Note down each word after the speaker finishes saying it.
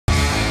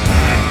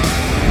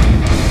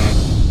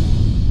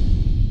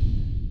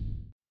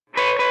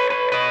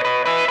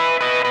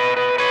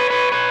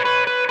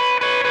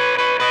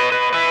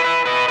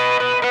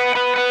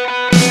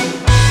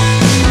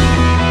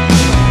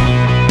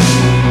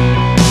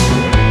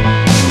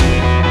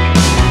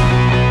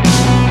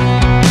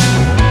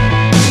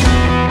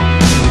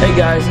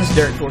Guys, this is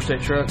Derrick,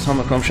 4-State Trucks,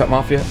 home of Chrome Shop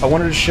Mafia. I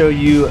wanted to show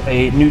you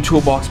a new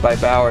toolbox by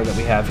Bawer that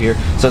we have here.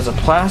 So it's a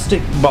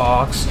plastic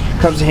box,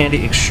 comes in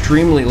handy,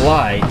 extremely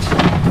light,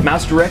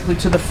 mounts directly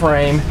to the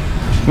frame.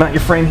 Mount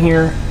your frame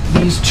here.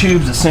 These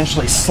tubes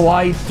essentially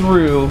slide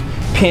through,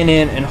 pin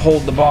in, and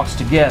hold the box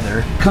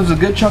together. Comes with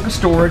a good chunk of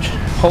storage,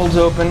 holds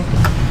open.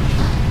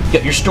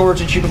 Got your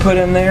storage that you can put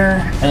in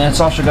there, and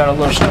it's also got a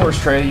little storage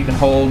tray you can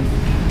hold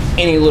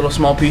any little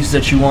small pieces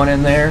that you want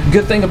in there.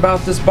 Good thing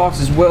about this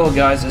box as well,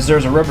 guys, is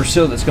there's a rubber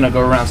seal that's going to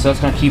go around, so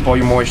that's going to keep all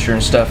your moisture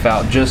and stuff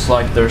out, just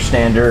like their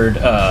standard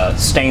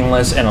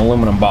stainless and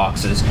aluminum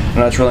boxes. And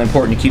that's really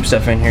important to keep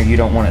stuff in here. You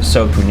don't want it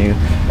soaked when you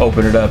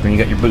open it up and you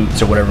got your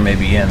boots or whatever may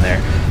be in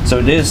there. So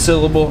it is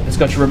sealable. It's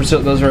got your rubber seal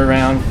that goes right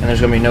around, and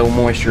there's going to be no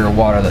moisture or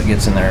water that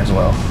gets in there as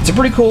well. It's a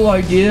pretty cool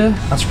idea.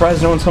 I'm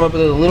surprised no one's come up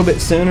with it a little bit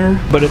sooner,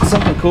 but it's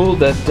something cool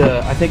that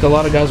I think a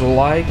lot of guys will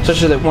like,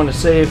 especially that want to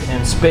save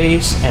in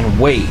space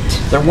and weight.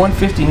 They're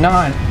 $159,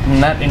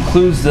 and that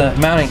includes the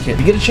mounting kit. If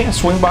you get a chance,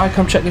 swing by,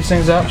 come check these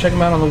things out. Check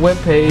them out on the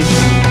webpage.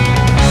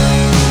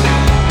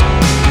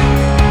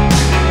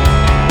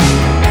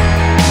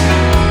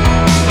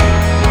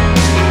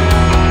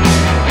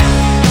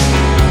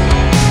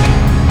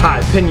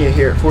 Hi, Pena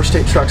here at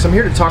 4-State Trucks. I'm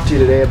here to talk to you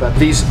today about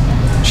these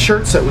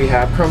shirts that we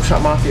have, Chrome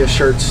Shop Mafia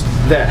shirts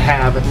that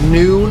have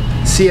new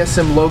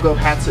CSM logo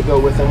hats that go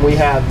with them. We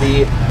have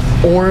the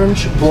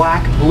orange,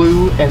 black,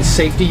 blue, and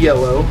safety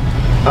yellow.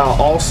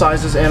 All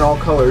sizes and all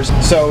colors.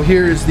 So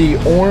here's the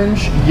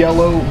orange,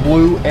 yellow,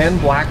 blue,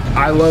 and black.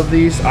 I love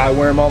these. I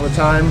wear them all the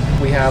time.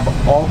 We have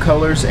all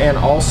colors and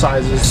all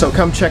sizes. So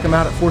come check them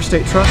out at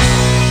 4-State Trucks.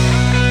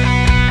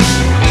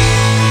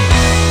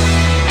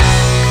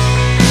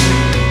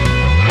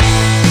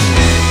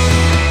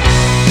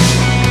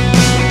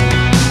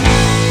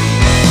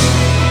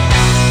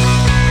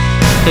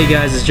 Hey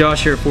guys, it's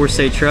Josh here at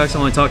 4-State Trucks. I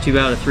want to talk to you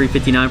about a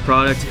 359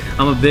 product.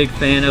 I'm a big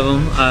fan of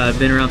them. I've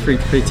been around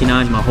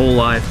 359s my whole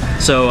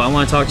life. So I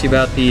want to talk to you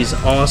about these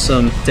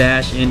awesome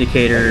dash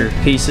indicator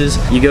pieces.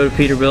 You go to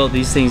Peterbilt,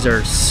 these things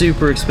are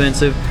super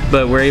expensive,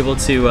 but we're able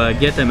to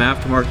get them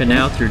aftermarket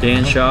now through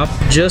Dan's shop.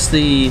 Just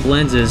the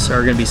lenses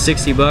are going to be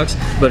 60 bucks,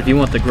 but if you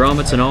want the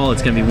grommets and all,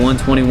 it's going to be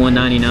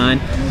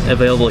 $121.99,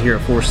 available here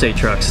at 4-State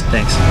Trucks.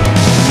 Thanks.